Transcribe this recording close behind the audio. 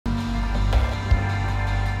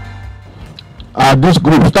This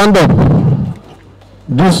group, stand up.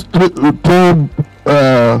 These two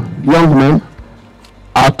young men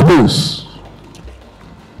are twins.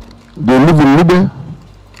 They live in Igweh.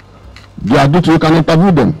 They are due to, you can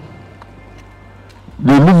interview them.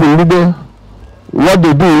 They live in Igweh. What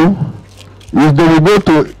they do is they will go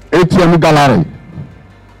to ATM gallery.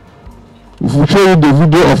 If we show you the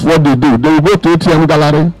video of what they do, they will go to ATM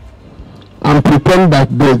gallery and pretend that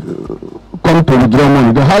they come to withdraw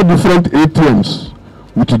money. They have different ATMs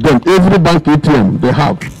with them. Every bank ATM they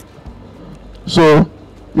have. So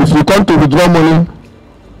if you come to withdraw money,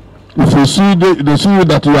 if you see they see you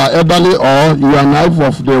that you are elderly or you are naive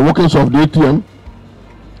of the workings of the ATM,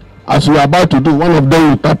 as you are about to do, one of them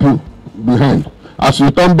will tap you behind. As you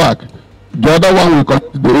turn back, the other one will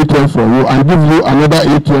collect the ATM from you and give you another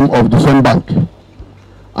ATM of the same bank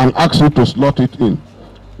and ask you to slot it in.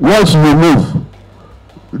 Once you move,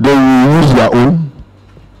 they will use their own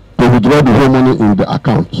to withdraw the whole money in the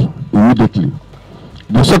account immediately.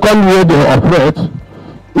 The second way they operate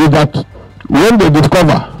is that when they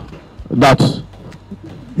discover that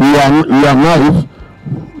you are naive,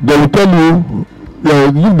 they will tell you,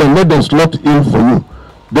 give them, let them slot in for you.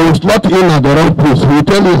 They will slot in at the right place. We will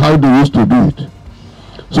tell you how they used to do it.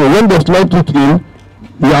 So when they slot it in,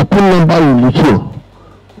 your PIN number will show.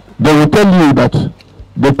 They will tell you that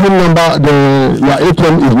the PIN number, your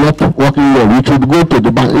ATM is not working well. You should go to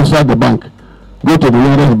the bank, inside the bank. Go to the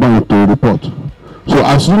nearest bank to report. So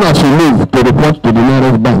as soon as you move to report to the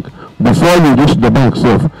nearest bank, before you reach the bank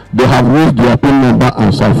itself, they have used their PIN number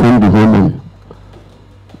and siphoned the whole money.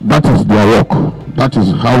 That is their work. That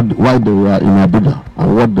is why they were in Abuja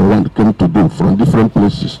and what they came to do from different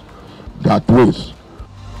places. There are ways.